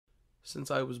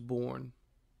Since I was born,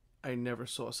 I never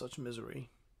saw such misery.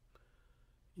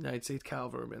 United States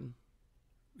cavalryman,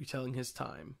 retelling his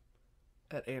time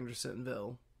at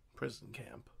Andersonville prison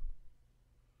camp.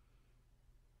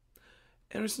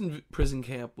 Anderson prison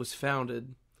camp was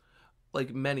founded,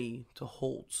 like many, to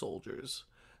hold soldiers,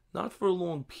 not for a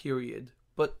long period,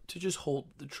 but to just hold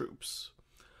the troops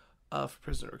for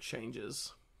prisoner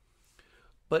exchanges.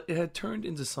 But it had turned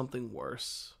into something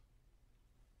worse.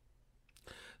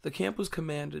 The camp was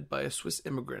commanded by a Swiss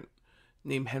immigrant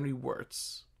named Henry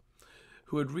Wirz,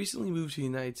 who had recently moved to the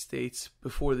United States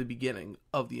before the beginning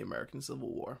of the American Civil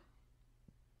War.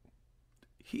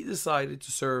 He decided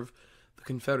to serve the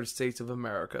Confederate States of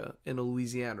America in a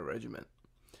Louisiana regiment,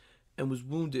 and was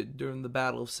wounded during the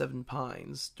Battle of Seven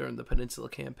Pines during the Peninsula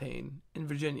Campaign in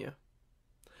Virginia.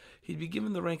 He'd be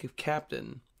given the rank of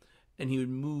captain, and he would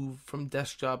move from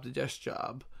desk job to desk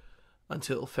job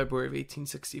until February of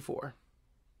 1864.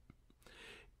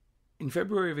 In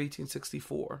February of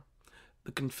 1864,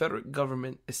 the Confederate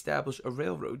government established a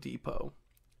railroad depot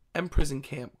and prison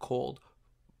camp called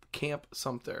Camp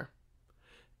Sumter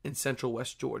in central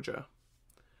West Georgia.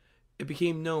 It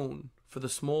became known for the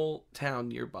small town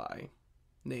nearby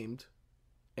named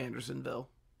Andersonville.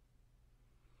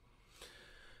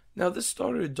 Now, this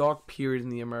started a dark period in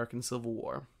the American Civil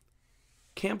War.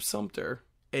 Camp Sumter,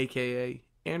 aka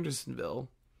Andersonville,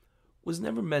 was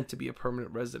never meant to be a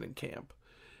permanent resident camp.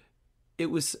 It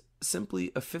was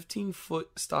simply a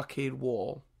 15-foot stockade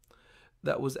wall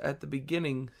that was at the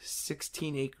beginning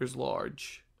 16 acres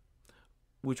large,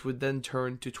 which would then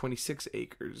turn to 26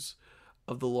 acres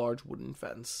of the large wooden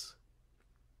fence.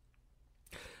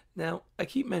 Now, I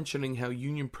keep mentioning how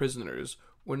Union prisoners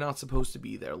were not supposed to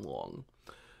be there long.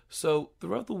 So,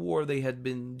 throughout the war, they had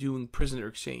been doing prisoner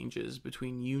exchanges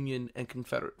between Union and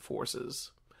Confederate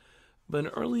forces. But in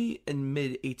early and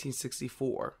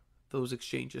mid-1864, those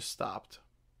exchanges stopped.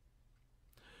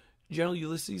 General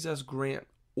Ulysses S. Grant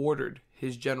ordered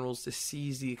his generals to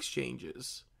seize the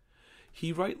exchanges.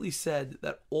 He rightly said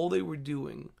that all they were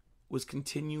doing was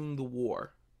continuing the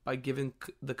war by giving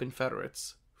the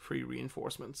Confederates free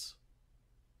reinforcements.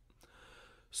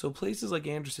 So places like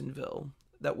Andersonville,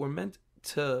 that were meant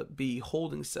to be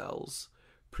holding cells,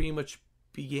 pretty much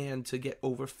began to get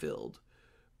overfilled,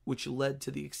 which led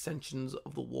to the extensions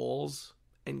of the walls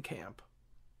and camp.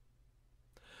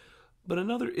 But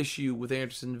another issue with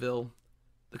Andersonville,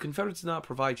 the Confederates did not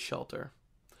provide shelter.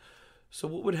 So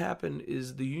what would happen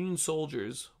is the Union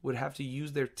soldiers would have to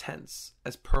use their tents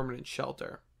as permanent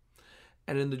shelter,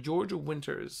 and in the Georgia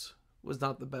winters was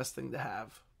not the best thing to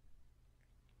have.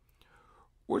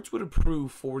 Wirz would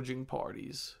approve foraging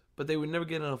parties, but they would never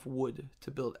get enough wood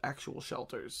to build actual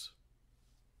shelters.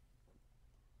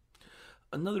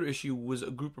 Another issue was a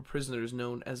group of prisoners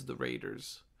known as the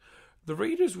Raiders. The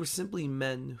Raiders were simply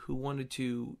men who wanted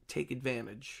to take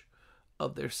advantage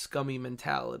of their scummy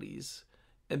mentalities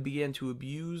and began to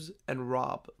abuse and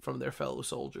rob from their fellow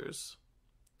soldiers.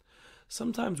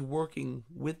 Sometimes working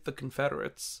with the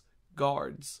Confederates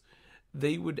guards,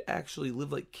 they would actually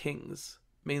live like kings,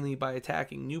 mainly by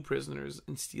attacking new prisoners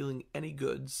and stealing any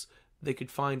goods they could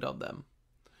find on them.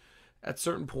 At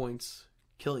certain points,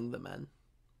 killing the men.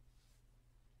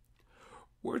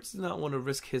 Wirz did not want to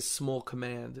risk his small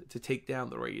command to take down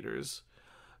the Raiders,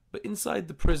 but inside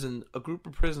the prison, a group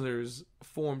of prisoners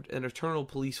formed an eternal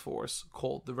police force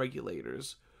called the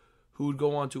Regulators, who would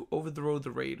go on to overthrow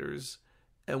the Raiders,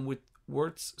 and with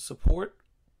Wirz's support,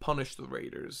 punish the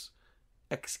Raiders,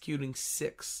 executing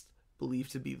 6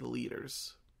 believed to be the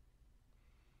leaders.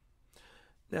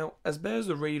 Now, as bad as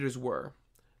the Raiders were,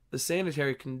 the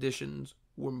sanitary conditions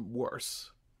were worse.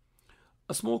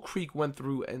 A small creek went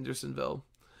through Andersonville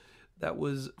that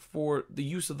was for the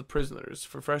use of the prisoners,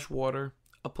 for fresh water,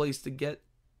 a place to get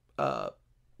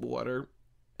water,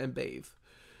 and bathe.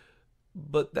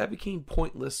 But that became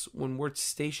pointless when Wirz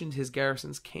stationed his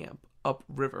garrison's camp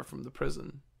upriver from the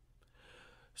prison.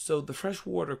 So the fresh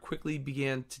water quickly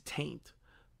began to taint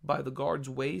by the guards'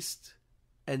 waste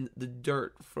and the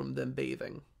dirt from them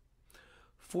bathing,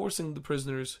 forcing the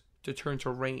prisoners to turn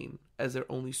to rain as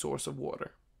their only source of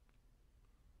water.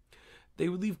 They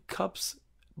would leave cups,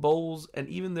 bowls, and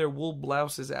even their wool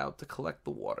blouses out to collect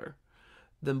the water,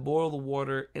 then boil the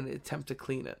water in an attempt to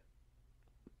clean it.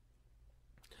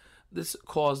 This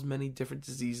caused many different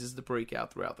diseases to break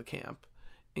out throughout the camp,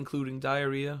 including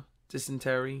diarrhea,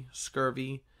 dysentery,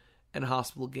 scurvy, and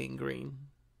hospital gangrene.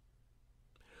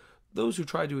 Those who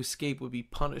tried to escape would be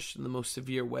punished in the most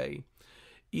severe way,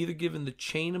 either given the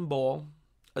chain and ball,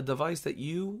 a device that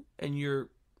you and your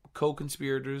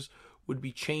co-conspirators would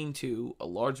be chained to a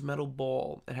large metal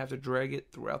ball and have to drag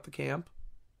it throughout the camp,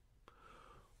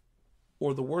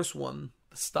 or the worst one,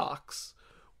 the stocks,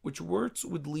 which Wirz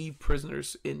would leave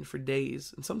prisoners in for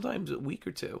days and sometimes a week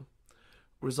or two,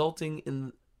 resulting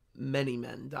in many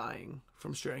men dying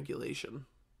from strangulation.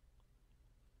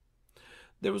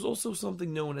 There was also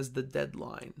something known as the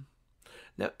deadline.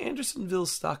 Now,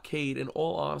 Andersonville's stockade, in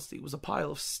all honesty, was a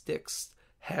pile of sticks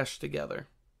hashed together.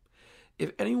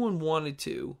 If anyone wanted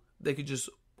to, they could just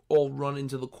all run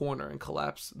into the corner and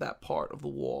collapse that part of the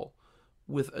wall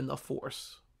with enough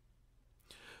force.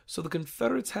 So the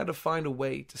Confederates had to find a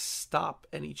way to stop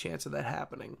any chance of that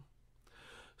happening.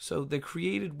 So they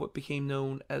created what became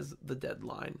known as the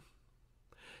deadline.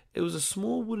 It was a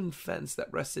small wooden fence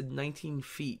that rested 19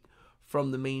 feet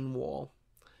from the main wall.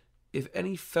 If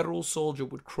any Federal soldier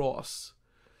would cross,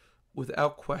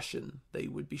 without question, they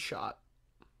would be shot.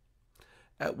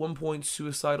 At one point,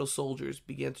 suicidal soldiers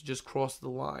began to just cross the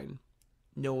line,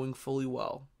 knowing fully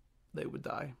well they would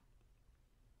die.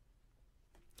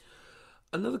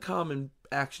 Another common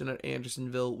action at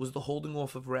Andersonville was the holding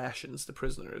off of rations to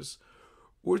prisoners.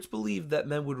 Wirz believed that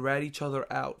men would rat each other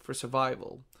out for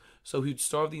survival, so he'd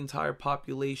starve the entire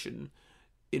population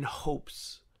in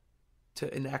hopes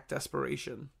to enact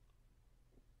desperation.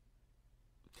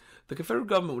 The Confederate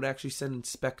government would actually send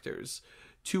inspectors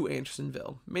to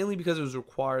Andersonville, mainly because it was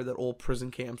required that all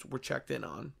prison camps were checked in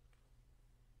on.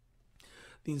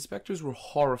 The inspectors were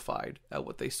horrified at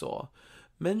what they saw.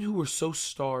 Men who were so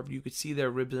starved you could see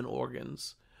their ribs and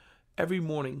organs. Every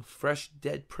morning, fresh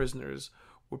dead prisoners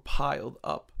were piled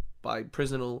up by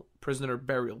prisoner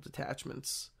burial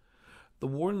detachments. The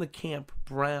warden of the camp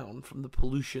browned from the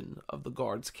pollution of the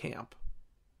guards' camp.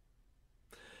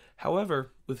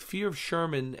 However, with fear of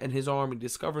Sherman and his army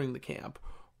discovering the camp,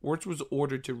 Wirz was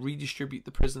ordered to redistribute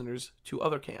the prisoners to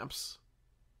other camps.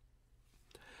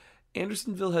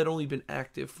 Andersonville had only been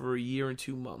active for a year and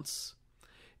 2 months.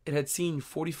 It had seen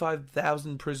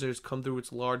 45,000 prisoners come through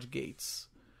its large gates.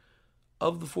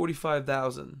 Of the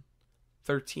 45,000,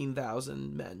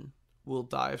 13,000 men will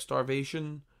die of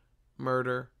starvation,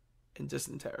 murder, and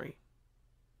dysentery.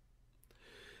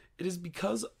 It is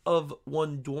because of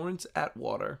one Dorrance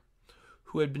Atwater,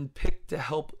 who had been picked to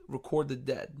help record the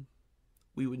dead,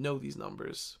 we would know these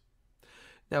numbers.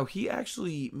 Now, he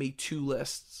actually made 2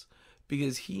 lists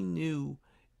because he knew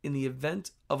in the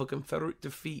event of a Confederate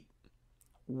defeat,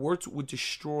 Wirz would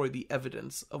destroy the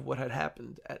evidence of what had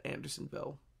happened at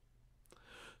Andersonville.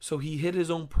 So he hid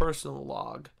his own personal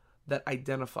log that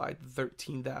identified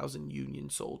 13,000 Union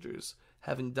soldiers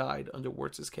having died under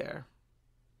Wirz's care.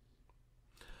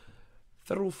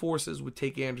 Federal forces would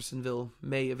take Andersonville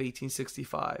May of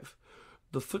 1865.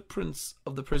 The footprints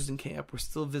of the prison camp were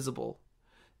still visible,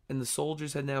 and the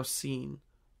soldiers had now seen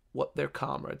what their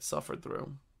comrades suffered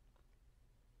through.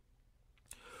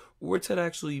 Wirz had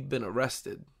actually been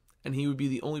arrested, and he would be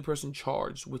the only person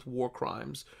charged with war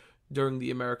crimes during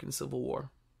the American Civil War.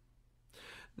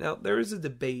 Now, there is a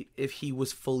debate if he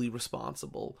was fully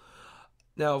responsible.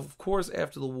 Now, of course,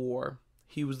 after the war,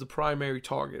 he was the primary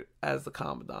target as the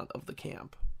commandant of the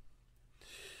camp.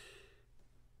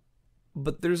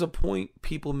 But there's a point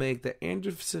people make that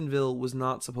Andersonville was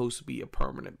not supposed to be a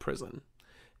permanent prison.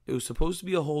 It was supposed to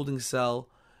be a holding cell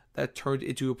that turned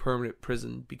into a permanent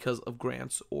prison because of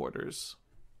Grant's orders.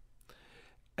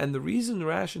 And the reason the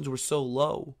rations were so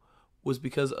low was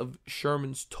because of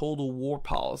Sherman's total war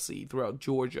policy throughout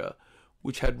Georgia,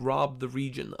 which had robbed the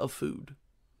region of food.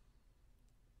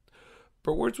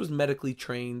 But Wirz was medically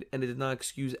trained, and it did not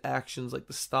excuse actions like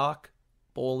the stock,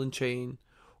 ball and chain,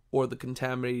 or the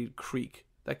contaminated creek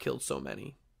that killed so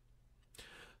many.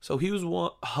 So he was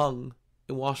hung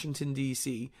in Washington,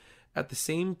 D.C., at the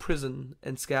same prison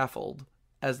and scaffold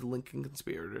as the Lincoln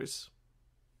conspirators.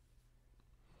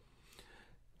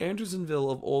 Andersonville,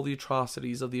 of all the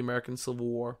atrocities of the American Civil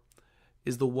War,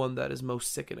 is the one that is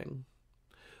most sickening.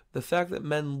 The fact that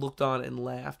men looked on and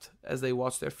laughed as they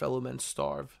watched their fellow men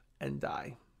starve and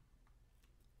die.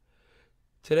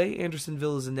 Today,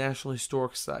 Andersonville is a National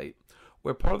Historic Site,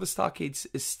 where part of the stockade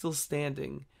is still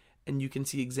standing, and you can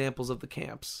see examples of the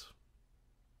camps.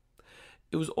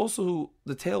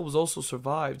 The tale was also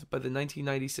survived by the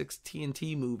 1996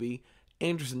 TNT movie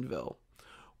Andersonville,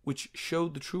 which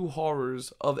showed the true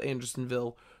horrors of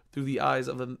Andersonville through the eyes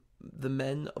of the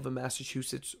men of a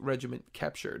Massachusetts regiment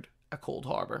captured at Cold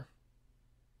Harbor.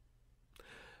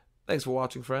 Thanks for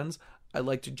watching, friends. I'd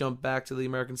like to jump back to the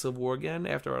American Civil War again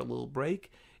after our little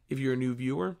break. If you're a new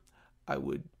viewer, I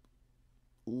would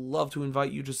love to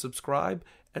invite you to subscribe,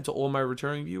 and to all my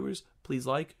returning viewers, please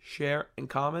like, share, and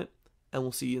comment, and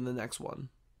we'll see you in the next one.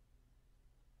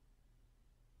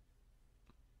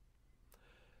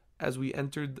 As we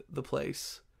entered the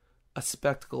place, a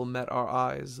spectacle met our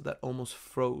eyes that almost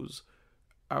froze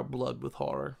our blood with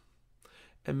horror,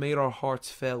 and made our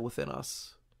hearts fail within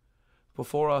us.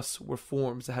 Before us were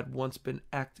forms that had once been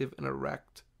active and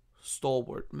erect,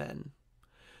 stalwart men,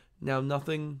 now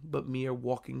nothing but mere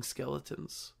walking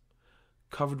skeletons,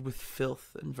 covered with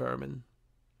filth and vermin.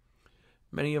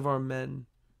 Many of our men,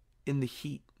 in the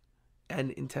heat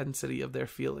and intensity of their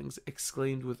feelings,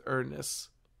 exclaimed with earnestness,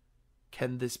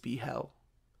 "Can this be hell?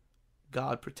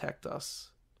 God protect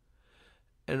us."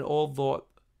 And all thought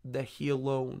that he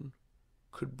alone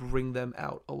could bring them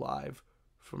out alive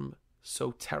from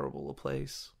so terrible a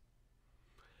place.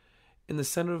 In the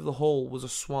center of the whole was a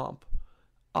swamp,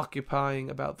 occupying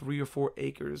about 3 or 4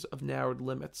 acres of narrowed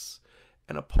limits,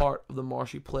 and a part of the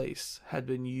marshy place had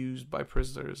been used by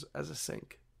prisoners as a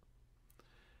sink.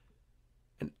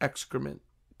 An excrement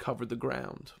covered the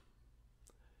ground,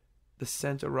 the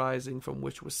scent arising from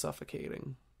which was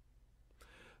suffocating.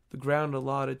 The ground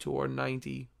allotted to our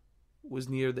 90 was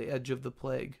near the edge of the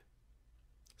plague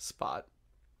spot,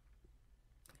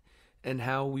 and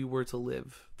how we were to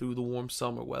live through the warm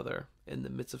summer weather in the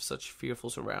midst of such fearful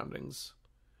surroundings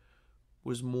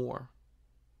was more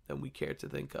than we cared to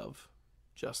think of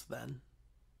just then.